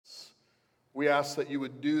We ask that you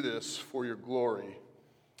would do this for your glory.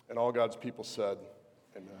 And all God's people said,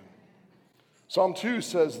 amen. Psalm 2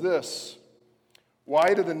 says this,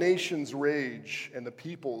 "Why do the nations rage and the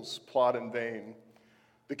peoples plot in vain?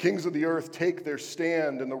 The kings of the earth take their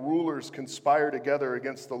stand, and the rulers conspire together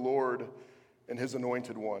against the Lord and his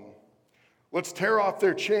anointed one. Let's tear off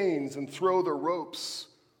their chains and throw their ropes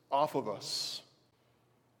off of us."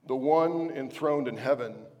 The one enthroned in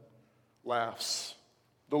heaven laughs.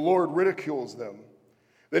 The Lord ridicules them.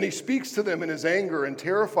 Then he speaks to them in his anger and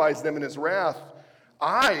terrifies them in his wrath.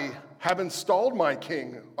 "I have installed my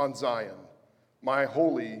king on Zion, my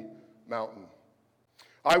holy mountain.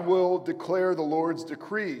 I will declare the Lord's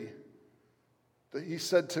decree. That he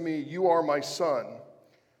said to me, 'You are my son.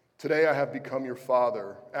 Today I have become your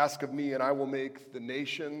father. Ask of me, and I will make the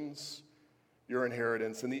nations your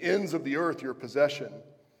inheritance, and the ends of the earth your possession.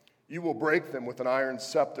 You will break them with an iron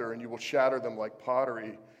scepter, and you will shatter them like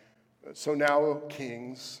pottery. So now,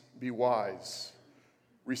 kings, be wise.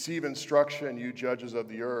 Receive instruction, you judges of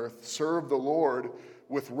the earth. Serve the Lord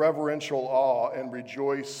with reverential awe and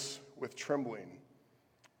rejoice with trembling.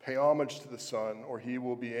 Pay homage to the Son, or he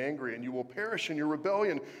will be angry, and you will perish in your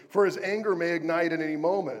rebellion, for his anger may ignite at any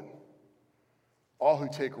moment. All who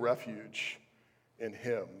take refuge in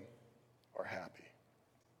him are happy."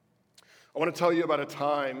 I want to tell you about a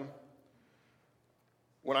time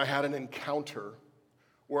when I had an encounter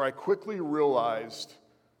where I quickly realized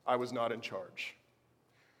I was not in charge.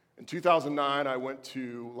 In 2009, I went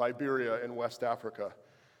to Liberia in West Africa.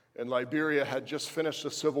 And Liberia had just finished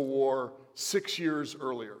a civil war 6 years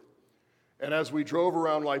earlier. And as we drove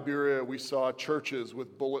around Liberia, we saw churches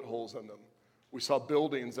with bullet holes in them. We saw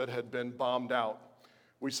buildings that had been bombed out.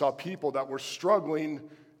 We saw people that were struggling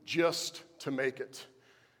just to make it.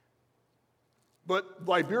 But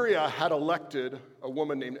Liberia had elected a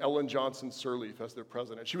woman named Ellen Johnson Sirleaf as their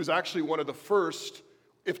president. She was actually one of the first,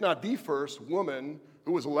 if not the first, woman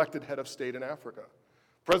who was elected head of state in Africa.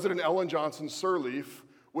 President Ellen Johnson Sirleaf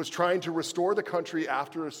was trying to restore the country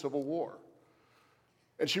after a civil war.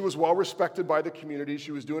 And she was well respected by the community.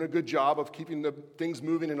 She was doing a good job of keeping the things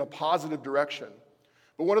moving in a positive direction.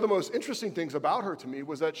 But one of the most interesting things about her to me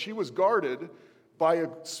was that she was guarded by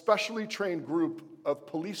a specially trained group of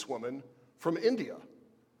policewomen from India.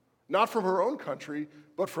 Not from her own country,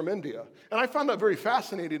 but from India. And I found that very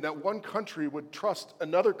fascinating that one country would trust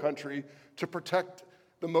another country to protect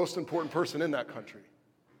the most important person in that country.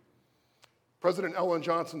 President Ellen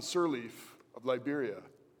Johnson Sirleaf of Liberia.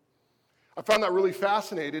 I found that really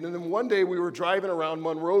fascinating. And then one day we were driving around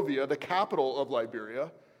Monrovia, the capital of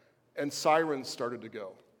Liberia, and sirens started to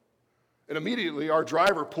go. And immediately our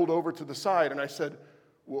driver pulled over to the side, and I said,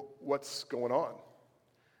 "Well, what's going on?"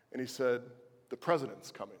 And he said, "The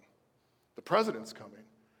president's coming. The president's coming."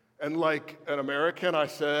 And like an American, I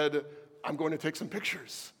said, "I'm going to take some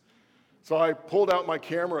pictures." So I pulled out my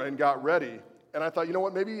camera and got ready. And I thought, you know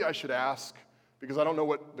what, maybe I should ask, because I don't know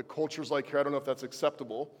what the culture's like here. I don't know if that's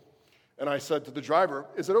acceptable. And I said to the driver,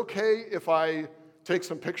 "Is it okay if I take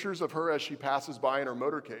some pictures of her as she passes by in her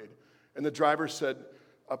motorcade?" And the driver said,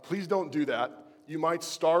 "Please don't do that. You might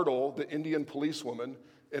startle the Indian policewoman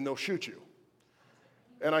and they'll shoot you."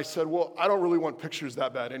 And I said, "Well, I don't really want pictures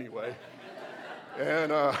that bad anyway."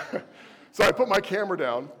 And so I put my camera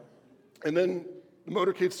down, and then the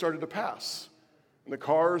motorcade started to pass. And the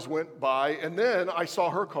cars went by, and then I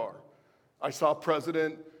saw her car. I saw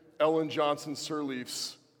President Ellen Johnson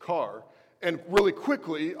Sirleaf's car. And really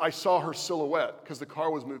quickly, I saw her silhouette, because the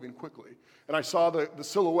car was moving quickly. And I saw the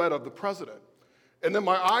silhouette of the president. And then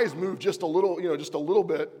my eyes moved just a little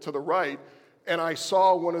bit to the right, and I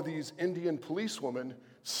saw one of these Indian policewomen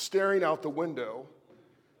staring out the window,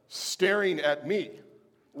 staring at me,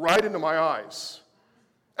 right into my eyes.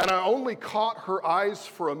 And I only caught her eyes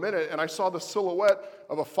for a minute, and I saw the silhouette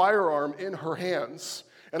of a firearm in her hands.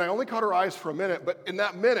 And I only caught her eyes for a minute, but in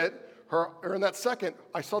that minute, in that second,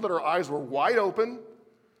 I saw that her eyes were wide open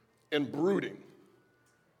and brooding.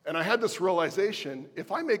 And I had this realization,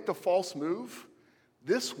 if I make the false move,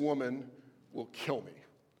 this woman will kill me.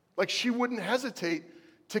 Like, she wouldn't hesitate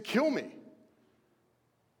to kill me.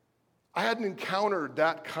 I hadn't encountered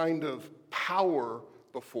that kind of power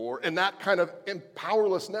before, and that kind of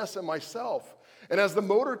powerlessness in myself. And as the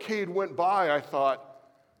motorcade went by, I thought,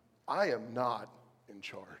 I am not in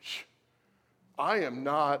charge. I am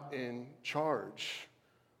not in charge.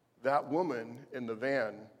 That woman in the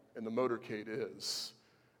van in the motorcade is.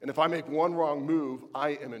 And if I make one wrong move,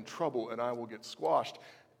 I am in trouble and I will get squashed.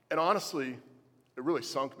 And honestly, it really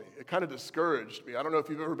sunk me. It kind of discouraged me. I don't know if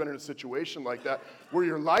you've ever been in a situation like that where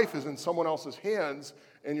your life is in someone else's hands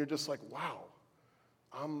and you're just like, wow,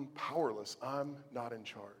 I'm powerless. I'm not in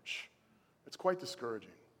charge. It's quite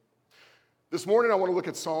discouraging. This morning I want to look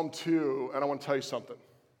at Psalm 2, and I want to tell you something.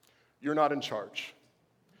 You're not in charge.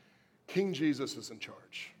 King Jesus is in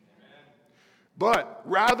charge. But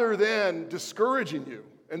rather than discouraging you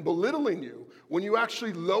and belittling you, when you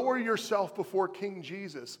actually lower yourself before King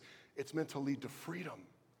Jesus, it's meant to lead to freedom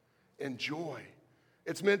and joy.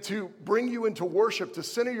 It's meant to bring you into worship, to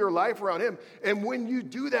center your life around him. And when you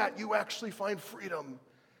do that, you actually find freedom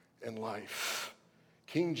and life.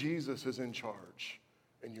 King Jesus is in charge,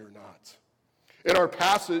 and you're not. In our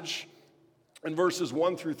passage, in verses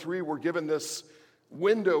 1 through 3, we're given this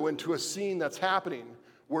window into a scene that's happening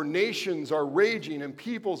where nations are raging and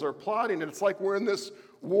peoples are plotting. And it's like we're in this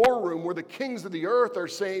war room where the kings of the earth are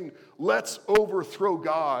saying, let's overthrow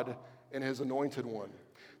God and his anointed one.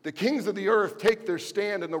 The kings of the earth take their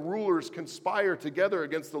stand and the rulers conspire together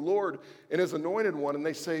against the Lord and his anointed one. And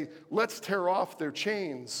they say, let's tear off their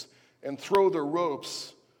chains and throw their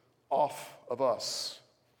ropes off of us.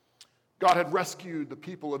 God had rescued the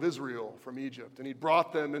people of Israel from Egypt, and he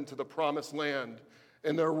brought them into the promised land.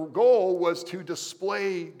 And their goal was to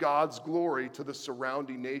display God's glory to the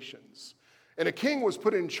surrounding nations. And a king was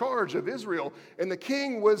put in charge of Israel, and the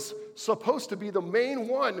king was supposed to be the main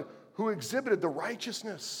one who exhibited the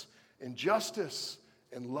righteousness and justice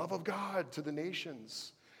and love of God to the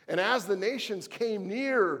nations. And as the nations came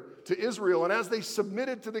near to Israel, and as they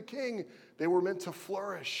submitted to the king, they were meant to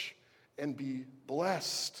flourish and be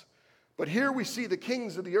blessed. But here we see the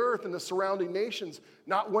kings of the earth and the surrounding nations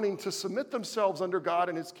not wanting to submit themselves under God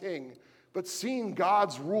and his king, but seeing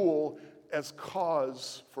God's rule as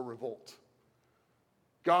cause for revolt.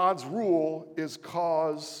 God's rule is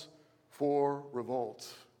cause for revolt.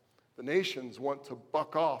 The nations want to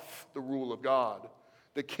buck off the rule of God.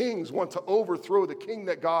 The kings want to overthrow the king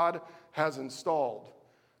that God has installed.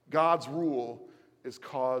 God's rule is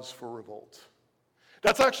cause for revolt.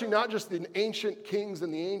 That's actually not just the ancient kings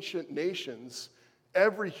and the ancient nations.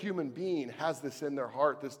 Every human being has this in their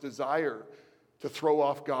heart, this desire to throw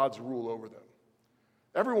off God's rule over them.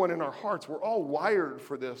 Everyone in our hearts, we're all wired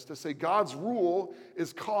for this, to say God's rule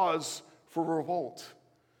is cause for revolt.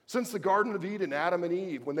 Since the Garden of Eden, Adam and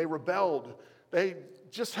Eve, when they rebelled, they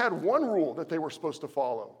just had one rule that they were supposed to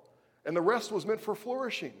follow, and the rest was meant for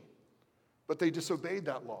flourishing. But they disobeyed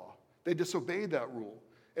that law. They disobeyed that rule.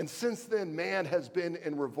 And since then, man has been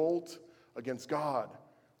in revolt against God.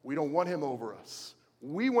 We don't want him over us.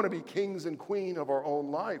 We want to be kings and queen of our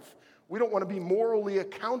own life. We don't want to be morally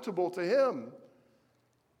accountable to him.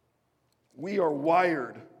 We are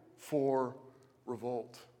wired for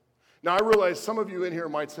revolt. Now, I realize some of you in here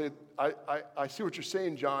might say, I see what you're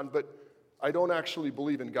saying, John, but I don't actually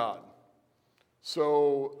believe in God.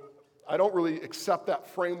 So I don't really accept that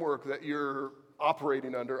framework that you're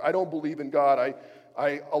operating under. I don't believe in God.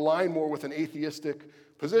 I align more with an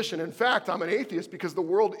atheistic position. In fact, I'm an atheist because the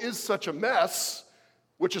world is such a mess,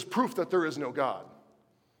 which is proof that there is no God,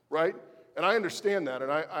 right? And I understand that, and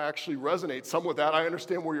I actually resonate some with that. I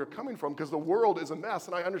understand where you're coming from because the world is a mess,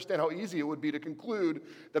 and I understand how easy it would be to conclude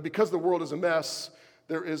that because the world is a mess,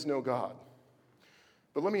 there is no God.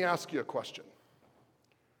 But let me ask you a question.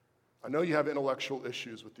 I know you have intellectual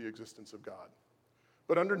issues with the existence of God,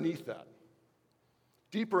 but underneath that,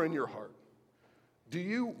 deeper in your heart, do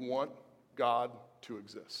you want God to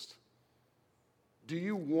exist? Do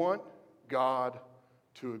you want God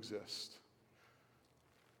to exist?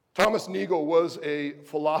 Thomas Nagel was a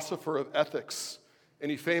philosopher of ethics,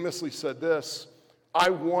 and he famously said this, I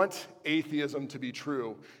want atheism to be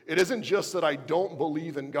true. It isn't just that I don't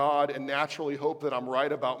believe in God and naturally hope that I'm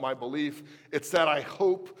right about my belief. It's that I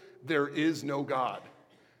hope there is no God.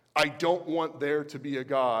 I don't want there to be a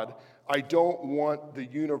God. I don't want the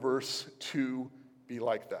universe to be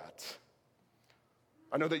like that.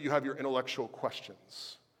 I know that you have your intellectual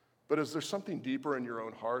questions, but is there something deeper in your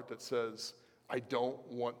own heart that says, I don't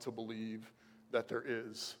want to believe that there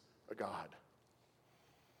is a God?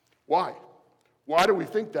 Why? Why do we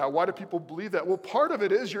think that? Why do people believe that? Well, part of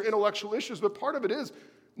it is your intellectual issues, but part of it is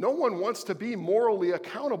no one wants to be morally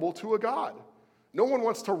accountable to a God. No one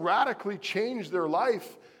wants to radically change their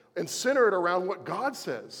life and center it around what God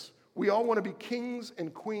says. We all want to be kings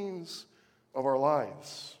and queens of our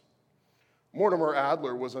lives. Mortimer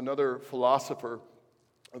Adler was another philosopher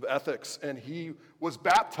of ethics, and he was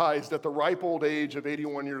baptized at the ripe old age of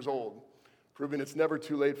 81 years old, proving it's never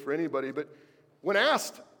too late for anybody. But when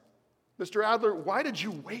asked, Mr. Adler, why did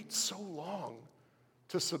you wait so long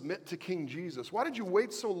to submit to King Jesus? Why did you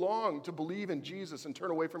wait so long to believe in Jesus and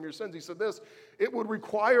turn away from your sins? He said this, it would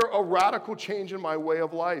require a radical change in my way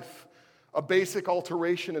of life, a basic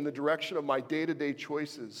alteration in the direction of my day-to-day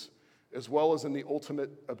choices, as well as in the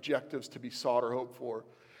ultimate objectives to be sought or hoped for.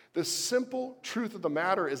 The simple truth of the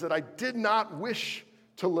matter is that I did not wish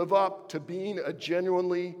to live up to being a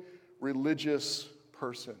genuinely religious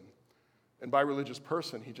person. And by religious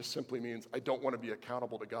person, he just simply means I don't want to be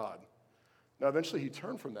accountable to God. Now, eventually he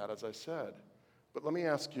turned from that, as I said. But let me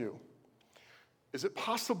ask you, is it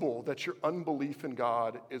possible that your unbelief in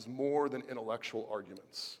God is more than intellectual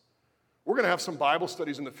arguments? We're going to have some Bible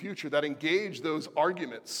studies in the future that engage those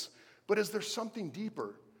arguments. But is there something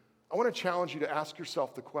deeper? I want to challenge you to ask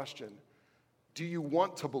yourself the question, do you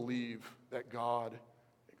want to believe that God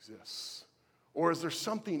exists? Or is there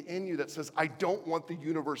something in you that says, I don't want the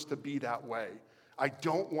universe to be that way. I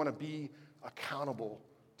don't want to be accountable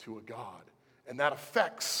to a God. And that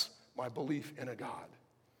affects my belief in a God.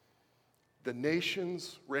 The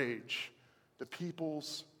nations rage, the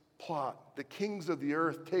peoples plot, the kings of the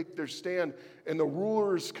earth take their stand, and the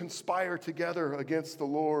rulers conspire together against the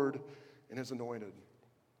Lord and his anointed.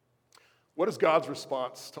 What is God's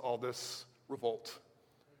response to all this revolt?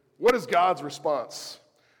 What is God's response?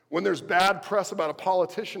 When there's bad press about a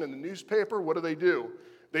politician in the newspaper, what do?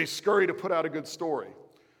 They scurry to put out a good story.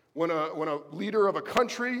 When a leader of a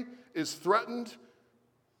country is threatened,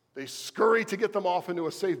 they scurry to get them off into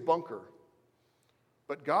a safe bunker.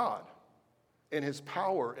 But God, in his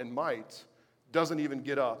power and might, doesn't even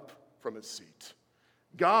get up from his seat.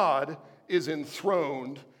 God is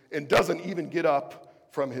enthroned and doesn't even get up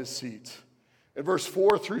from his seat. In verse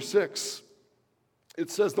 4 through 6, it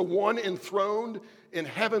says, the one enthroned in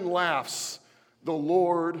heaven laughs, the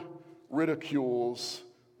Lord ridicules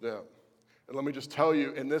them. And let me just tell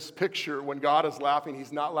you, in this picture, when God is laughing,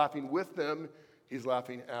 he's not laughing with them, he's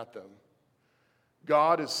laughing at them.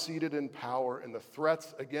 God is seated in power, and the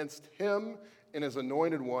threats against him and his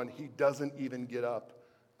anointed one, he doesn't even get up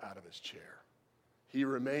out of his chair. He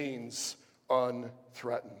remains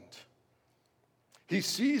unthreatened. He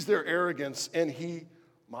sees their arrogance and he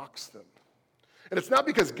mocks them. And it's not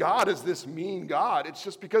because God is this mean God. It's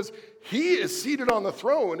just because he is seated on the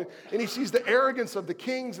throne and he sees the arrogance of the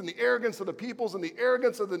kings and the arrogance of the peoples and the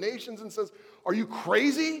arrogance of the nations and says, are you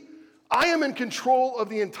crazy? I am in control of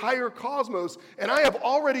the entire cosmos and I have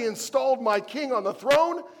already installed my king on the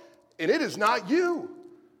throne and it is not you.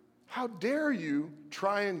 How dare you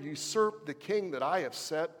try and usurp the king that I have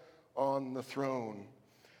set on the throne?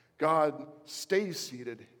 God stays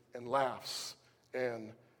seated and laughs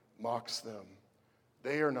and mocks them.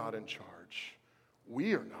 They are not in charge.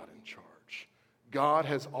 We are not in charge. God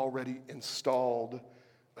has already installed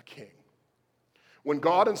a king. When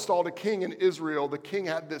God installed a king in Israel, the king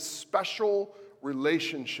had this special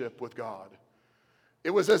relationship with God.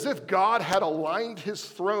 It was as if God had aligned his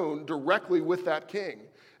throne directly with that king,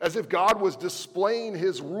 as if God was displaying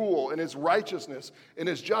his rule and his righteousness and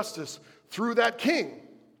his justice through that king.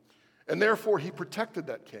 And therefore, he protected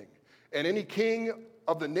that king. And any king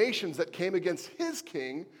of the nations that came against his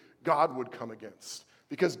king, God would come against.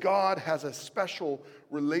 Because God has a special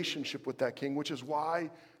relationship with that king, which is why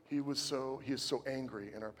he is so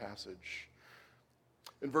angry in our passage.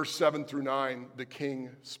 In verse 7 through 9, the king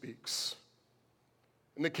speaks.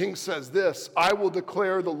 And the king says this, I will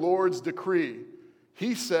declare the Lord's decree.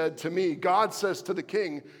 He said to me, God says to the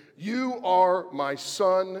king, you are my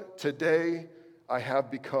son, today I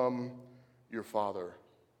have become your father.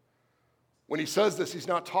 When he says this, he's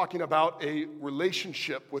not talking about a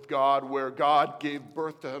relationship with God where God gave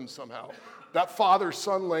birth to him somehow. That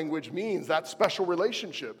father-son language means that special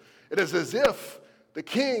relationship. It is as if the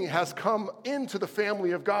king has come into the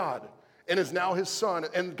family of God and is now his son,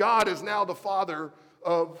 and God is now the father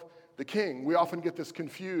of the king. We often get this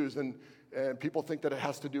confused, and people think that it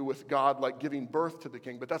has to do with God like giving birth to the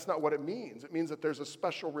king, but that's not what it means. It means that there's a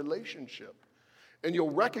special relationship. And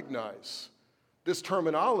you'll recognize this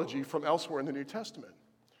terminology from elsewhere in the New Testament.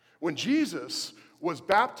 When Jesus was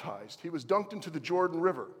baptized, he was dunked into the Jordan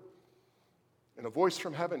River. And a voice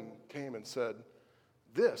from heaven came and said,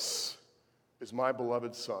 this is my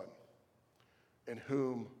beloved son, in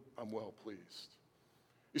whom I'm well pleased.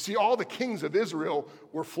 You see, all the kings of Israel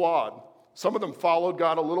were flawed. Some of them followed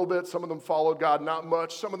God a little bit. Some of them followed God not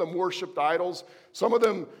much. Some of them worshiped idols. Some of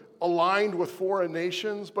them aligned with foreign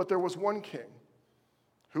nations. But there was one king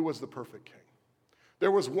who was the perfect king. There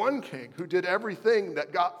was one king who did everything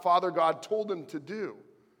that Father God told him to do,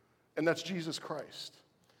 and that's Jesus Christ.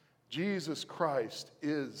 Jesus Christ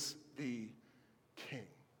is the king.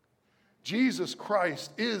 Jesus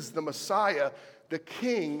Christ is the Messiah, the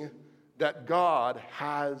king that God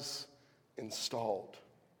has installed.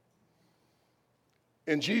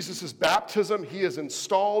 In Jesus' baptism, he is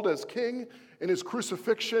installed as king, In his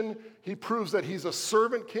crucifixion, he proves that he's a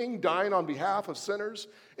servant king dying on behalf of sinners.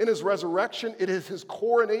 In his resurrection, it is his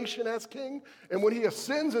coronation as king. And when he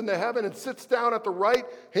ascends into heaven and sits down at the right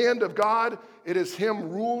hand of God, it is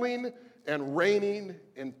him ruling and reigning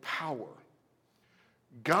in power.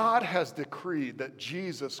 God has decreed that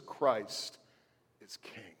Jesus Christ is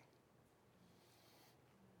king.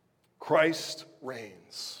 Christ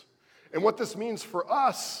reigns. And what this means for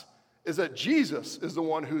us is that Jesus is the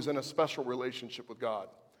one who's in a special relationship with God.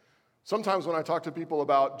 Sometimes when I talk to people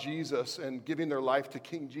about Jesus and giving their life to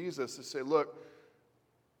King Jesus, they say, look,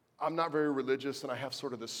 I'm not very religious and I have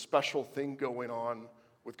sort of this special thing going on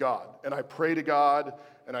with God. And I pray to God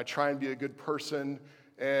and I try and be a good person,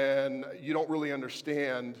 and you don't really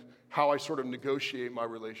understand how I sort of negotiate my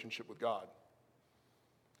relationship with God.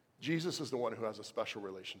 Jesus is the one who has a special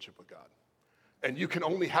relationship with God. And you can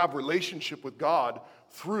only have relationship with God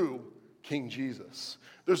through King Jesus.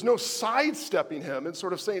 There's no sidestepping him and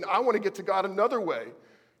sort of saying, I want to get to God another way.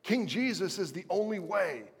 King Jesus is the only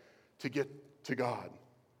way to get to God.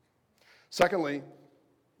 Secondly,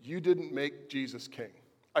 you didn't make Jesus king.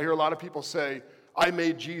 I hear a lot of people say, I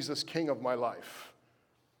made Jesus king of my life.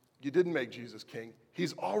 You didn't make Jesus king.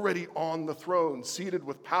 He's already on the throne, seated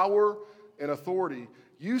with power and authority.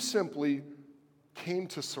 You simply came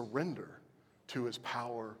to surrender to his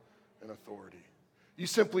power and authority. You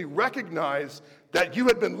simply recognize that you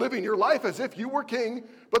had been living your life as if you were king,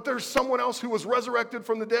 but there's someone else who was resurrected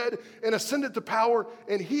from the dead and ascended to power,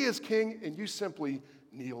 and he is king, and you simply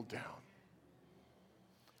kneeled down.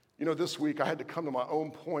 You know, this week I had to come to my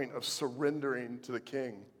own point of surrendering to the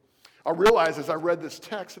king. I realized as I read this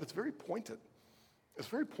text that it's very pointed. It's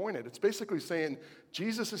very pointed. It's basically saying,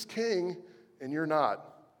 Jesus is king, and you're not.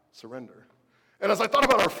 Surrender. And as I thought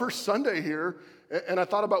about our first Sunday here, and I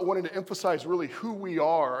thought about wanting to emphasize really who we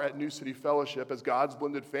are at New City Fellowship as God's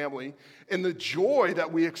blended family, and the joy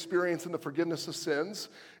that we experience in the forgiveness of sins,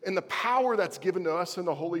 and the power that's given to us in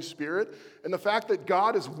the Holy Spirit, and the fact that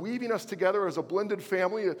God is weaving us together as a blended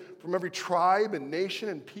family from every tribe and nation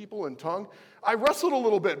and people and tongue, I wrestled a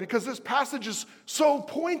little bit because this passage is so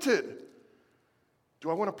pointed. Do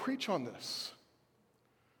I want to preach on this?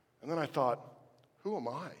 And then I thought, who am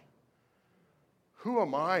I? Who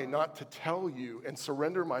am I not to tell you and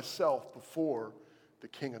surrender myself before the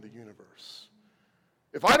King of the universe?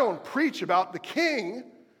 If I don't preach about the King,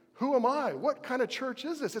 who am I? What kind of church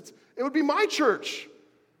is this? It would be my church,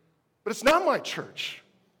 but it's not my church.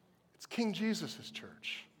 It's King Jesus'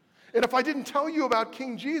 church. And if I didn't tell you about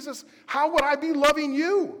King Jesus, how would I be loving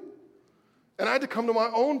you? And I had to come to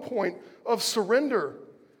my own point of surrender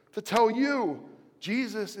to tell you,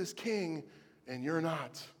 Jesus is King and you're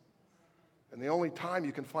not. And the only time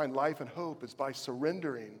you can find life and hope is by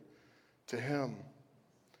surrendering to him.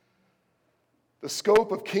 The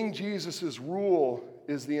scope of King Jesus' rule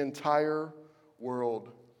is the entire world.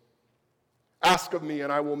 Ask of me,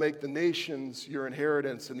 and I will make the nations your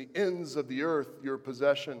inheritance, and the ends of the earth your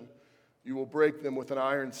possession. You will break them with an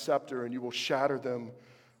iron scepter, and you will shatter them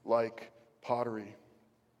like pottery.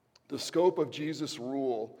 The scope of Jesus'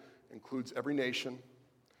 rule includes every nation,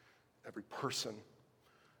 every person,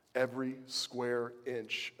 every square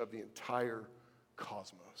inch of the entire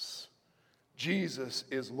cosmos. Jesus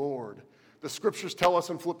is Lord. The scriptures tell us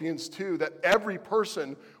in Philippians 2 that every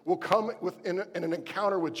person will come in an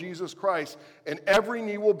encounter with Jesus Christ, and every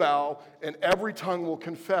knee will bow, and every tongue will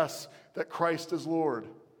confess that Christ is Lord.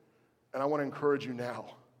 And I want to encourage you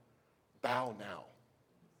now, bow now.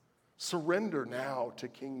 Surrender now to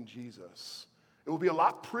King Jesus. It will be a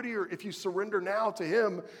lot prettier if you surrender now to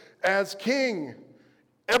him as King.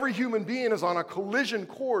 Every human being is on a collision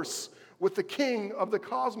course with the King of the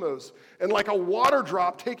cosmos. And like a water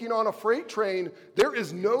drop taking on a freight train, there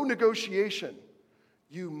is no negotiation.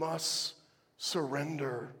 You must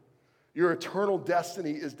surrender. Your eternal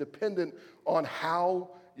destiny is dependent on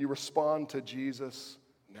how you respond to Jesus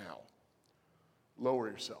now. Lower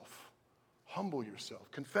yourself. Humble yourself.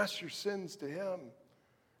 Confess your sins to him.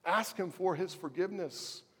 Ask him for his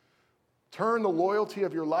forgiveness. Turn the loyalty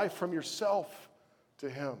of your life from yourself to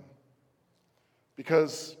him,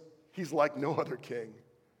 because he's like no other king,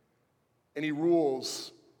 and he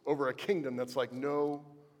rules over a kingdom that's like no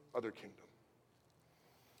other kingdom.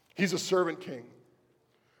 He's a servant king.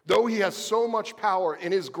 Though he has so much power,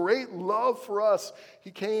 in his great love for us, he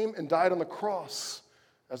came and died on the cross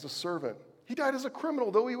as a servant. He died as a criminal,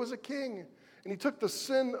 though he was a king, and he took the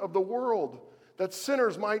sin of the world that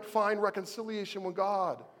sinners might find reconciliation with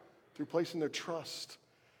God through placing their trust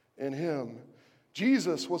in him.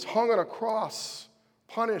 Jesus was hung on a cross,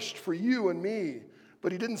 punished for you and me,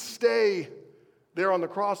 but he didn't stay there on the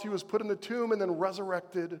cross. He was put in the tomb and then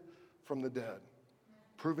resurrected from the dead,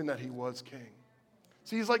 proving that he was king.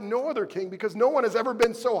 See, he's like no other king because no one has ever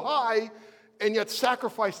been so high and yet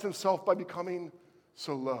sacrificed himself by becoming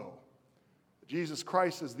so low. Jesus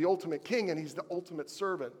Christ is the ultimate king, and he's the ultimate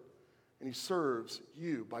servant, and he serves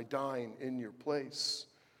you by dying in your place.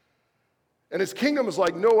 And his kingdom is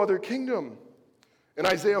like no other kingdom. In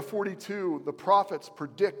Isaiah 42, the prophets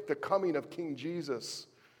predict the coming of King Jesus,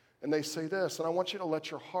 and they say this, and I want you to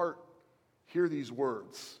let your heart hear these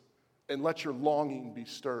words and let your longing be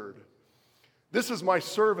stirred. This is my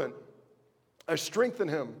servant. I strengthen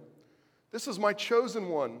him. This is my chosen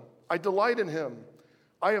one. I delight in him.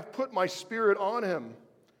 I have put my spirit on him.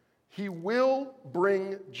 He will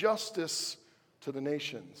bring justice to the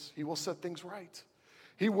nations. He will set things right.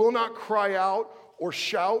 He will not cry out or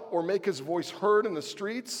shout or make his voice heard in the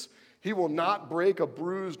streets. He will not break a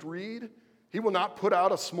bruised reed. He will not put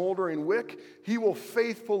out a smoldering wick. He will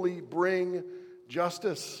faithfully bring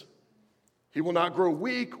justice. He will not grow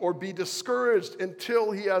weak or be discouraged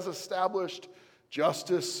until he has established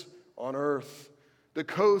justice on earth. The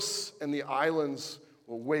coasts and the islands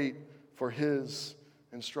will wait for his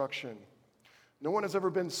instruction. No one has ever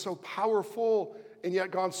been so powerful and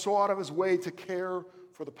yet gone so out of his way to care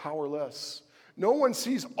for the powerless. No one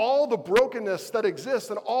sees all the brokenness that exists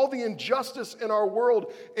and all the injustice in our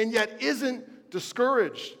world and yet isn't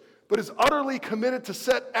discouraged, but is utterly committed to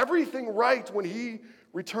set everything right when he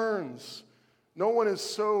returns. No one is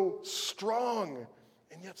so strong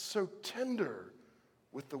and yet so tender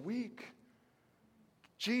with the weak.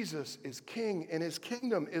 Jesus is king, and his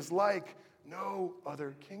kingdom is like no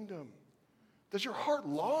other kingdom. Does your heart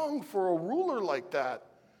long for a ruler like that?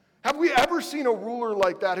 Have we ever seen a ruler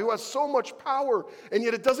like that who has so much power and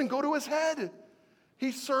yet it doesn't go to his head?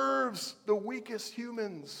 He serves the weakest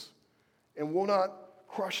humans and will not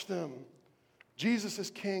crush them. Jesus is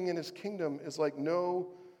king, and his kingdom is like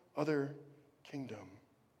no other kingdom.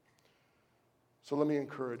 So let me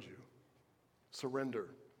encourage you. Surrender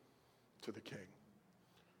to the king.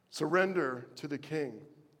 Surrender to the king.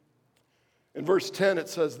 In verse 10 it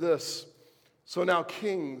says this, "So now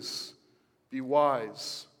kings, be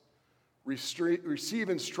wise. Receive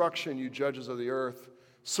instruction, you judges of the earth.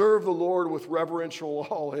 Serve the Lord with reverential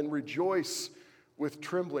awe and rejoice with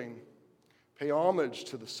trembling. Pay homage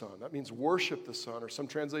to the Son." That means worship the Son, or some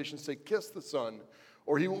translations say kiss the Son.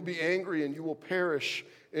 "Or he will be angry and you will perish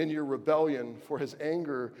in your rebellion, for his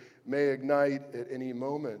anger may ignite at any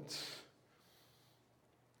moment."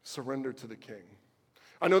 Surrender to the king.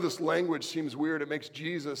 I know this language seems weird. It makes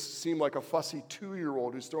Jesus seem like a fussy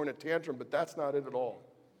 2-year-old who's throwing a tantrum, but that's not it at all.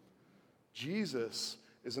 Jesus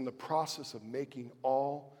is in the process of making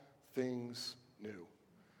all things new.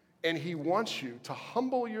 And he wants you to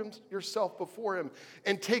humble yourself before him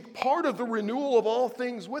and take part of the renewal of all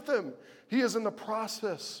things with him. He is in the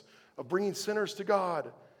process of bringing sinners to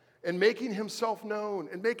God and making himself known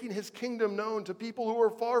and making his kingdom known to people who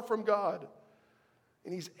are far from God.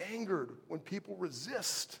 And he's angered when people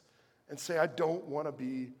resist and say, "I don't want to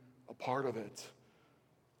be a part of it."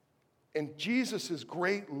 In Jesus'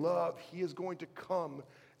 great love, he is going to come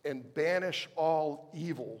and banish all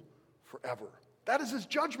evil forever. That is his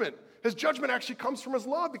judgment. His judgment actually comes from his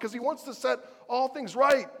love because he wants to set all things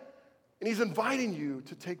right. And he's inviting you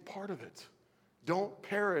to take part of it. Don't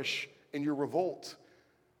perish in your revolt.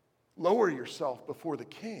 Lower yourself before the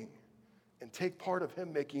king and take part of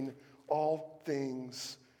him making all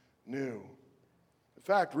things new. In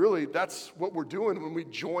fact, really, that's what we're doing when we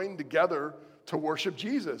join together to worship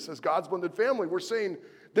Jesus as God's blended family. We're saying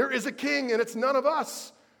there is a king and it's none of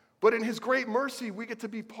us, but in his great mercy, we get to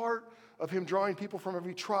be part of him drawing people from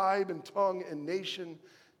every tribe and tongue and nation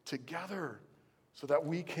together so that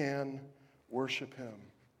we can worship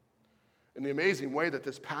him. In the amazing way that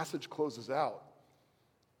this passage closes out,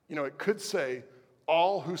 it could say,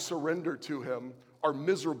 all who surrender to him are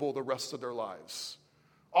miserable the rest of their lives.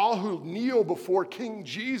 All who kneel before King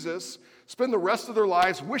Jesus spend the rest of their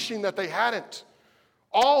lives wishing that they hadn't.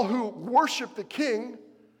 All who worship the king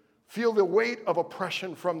feel the weight of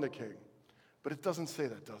oppression from the king. But it doesn't say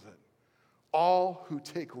that, does it? All who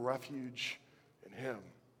take refuge in him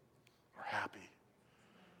are happy.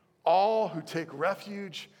 All who take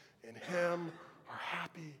refuge in him are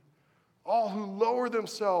happy. All who lower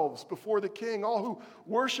themselves before the king, all who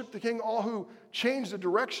worship the king, all who change the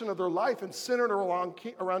direction of their life and center it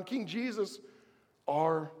around King Jesus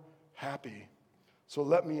are happy. So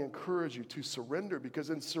let me encourage you to surrender,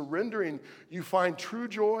 because in surrendering, you find true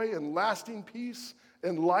joy and lasting peace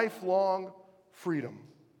and lifelong freedom.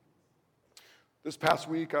 This past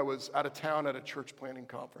week, I was out of town at a church planting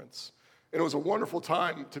conference, and it was a wonderful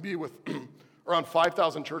time to be with around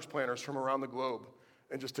 5,000 church planters from around the globe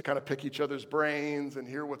and just to kind of pick each other's brains and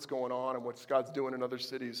hear what's going on and what God's doing in other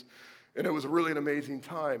cities. And it was really an amazing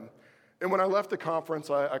time. And when I left the conference,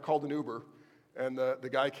 I called an Uber, and the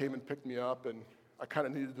guy came and picked me up, and I kind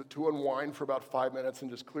of needed to unwind for about 5 minutes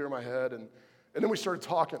and just clear my head. And then we started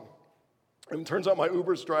talking. And it turns out my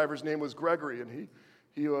Uber's driver's name was Gregory, and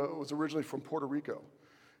he was originally from Puerto Rico.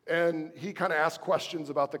 And he kind of asked questions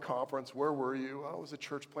about the conference. Where were you? Oh, it was a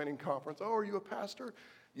church planting conference. Oh, are you a pastor?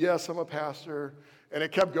 Yes, I'm a pastor. And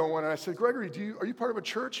it kept going. And I said, Gregory, are you part of a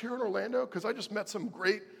church here in Orlando? Because I just met some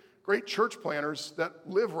great church planters that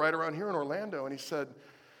live right around here in Orlando. And he said,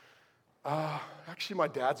 actually, my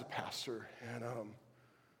dad's a pastor. And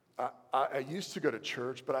I used to go to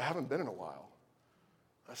church, but I haven't been in a while.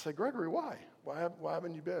 I said, Gregory, why? Why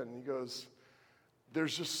haven't you been? And he goes,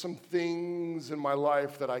 there's just some things in my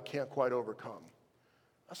life that I can't quite overcome.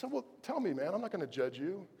 I said, well, tell me, man. I'm not going to judge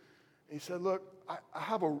you. And he said, look, I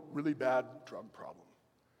have a really bad drug problem,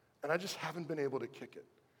 and I just haven't been able to kick it.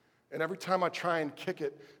 And every time I try and kick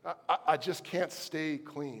it, I just can't stay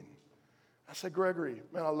clean. I said, Gregory,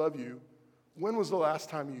 man, I love you. When was the last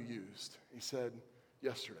time you used? He said,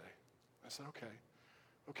 yesterday. I said,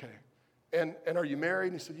 okay. And are you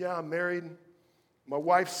married? And he said, yeah, I'm married. My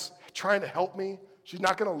wife's trying to help me. She's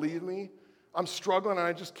not going to leave me. I'm struggling, and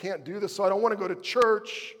I just can't do this, so I don't want to go to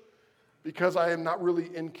church because I am not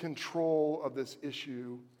really in control of this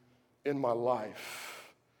issue in my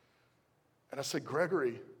life. And I said,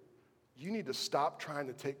 Gregory, you need to stop trying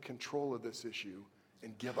to take control of this issue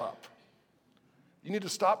and give up. You need to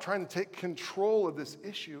stop trying to take control of this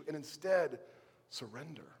issue and instead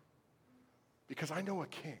surrender. Because I know a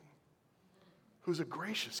king who's a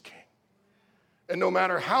gracious king. And no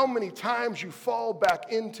matter how many times you fall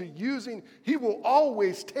back into using, he will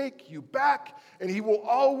always take you back, and he will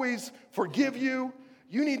always forgive you.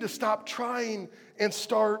 You need to stop trying and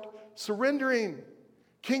start surrendering.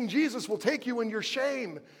 King Jesus will take you in your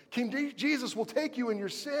shame. King Jesus will take you in your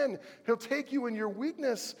sin. He'll take you in your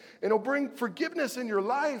weakness, and he'll bring forgiveness in your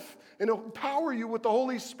life, and he'll empower you with the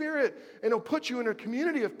Holy Spirit, and he'll put you in a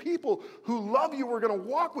community of people who love you, are going to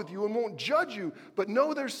walk with you and won't judge you, but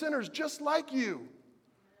know they're sinners just like you,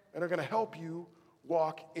 and are going to help you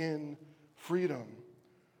walk in freedom.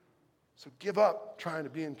 So give up trying to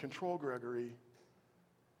be in control, Gregory,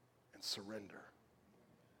 and surrender.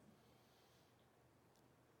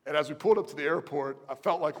 And as we pulled up to the airport, I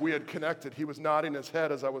felt like we had connected. He was nodding his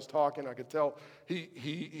head as I was talking. I could tell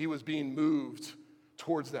he was being moved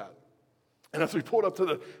towards that. And as we pulled up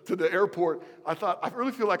to the airport, I thought, I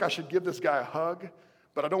really feel like I should give this guy a hug,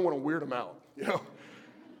 but I don't want to weird him out, you know?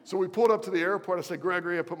 So we pulled up to the airport. I said,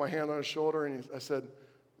 Gregory, I put my hand on his shoulder, and I said,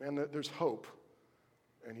 man, there's hope.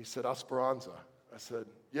 And he said, Esperanza. I said,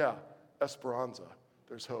 yeah, Esperanza,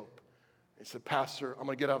 there's hope. He said, Pastor, I'm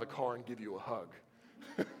going to get out of the car and give you a hug.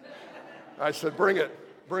 I said, bring it,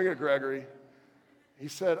 Gregory. He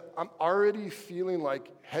said, I'm already feeling like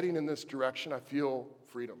heading in this direction. I feel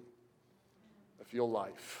freedom. I feel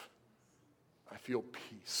life. I feel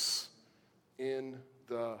peace in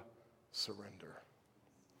the surrender.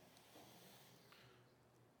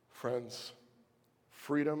 Friends,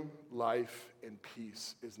 freedom, life, and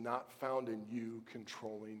peace is not found in you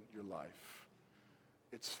controlling your life.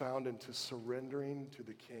 It's found into surrendering to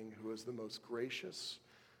the King who is the most gracious,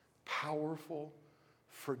 powerful,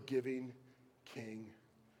 forgiving King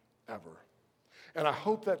ever. And I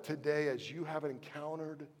hope that today, as you have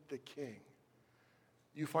encountered the King,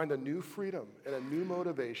 you find a new freedom and a new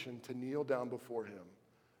motivation to kneel down before him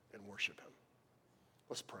and worship him.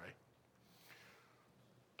 Let's pray.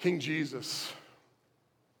 King Jesus,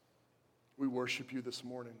 we worship you this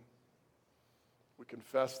morning. We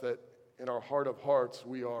confess that in our heart of hearts,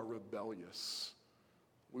 we are rebellious.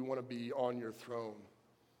 We want to be on your throne.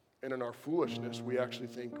 And in our foolishness, we actually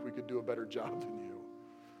think we could do a better job than you.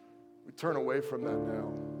 We turn away from that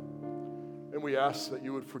now. And we ask that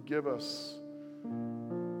you would forgive us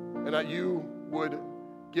and that you would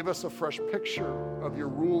give us a fresh picture of your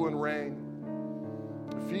rule and reign.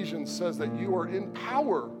 Ephesians says that you are in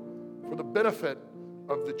power for the benefit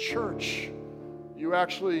of the church. You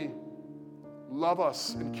actually love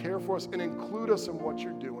us and care for us and include us in what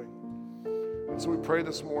you're doing. And so we pray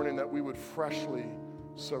this morning that we would freshly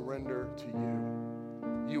surrender to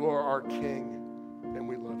you. You are our King, and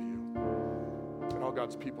we love you. And all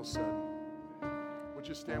God's people said, would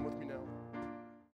you stand with me now?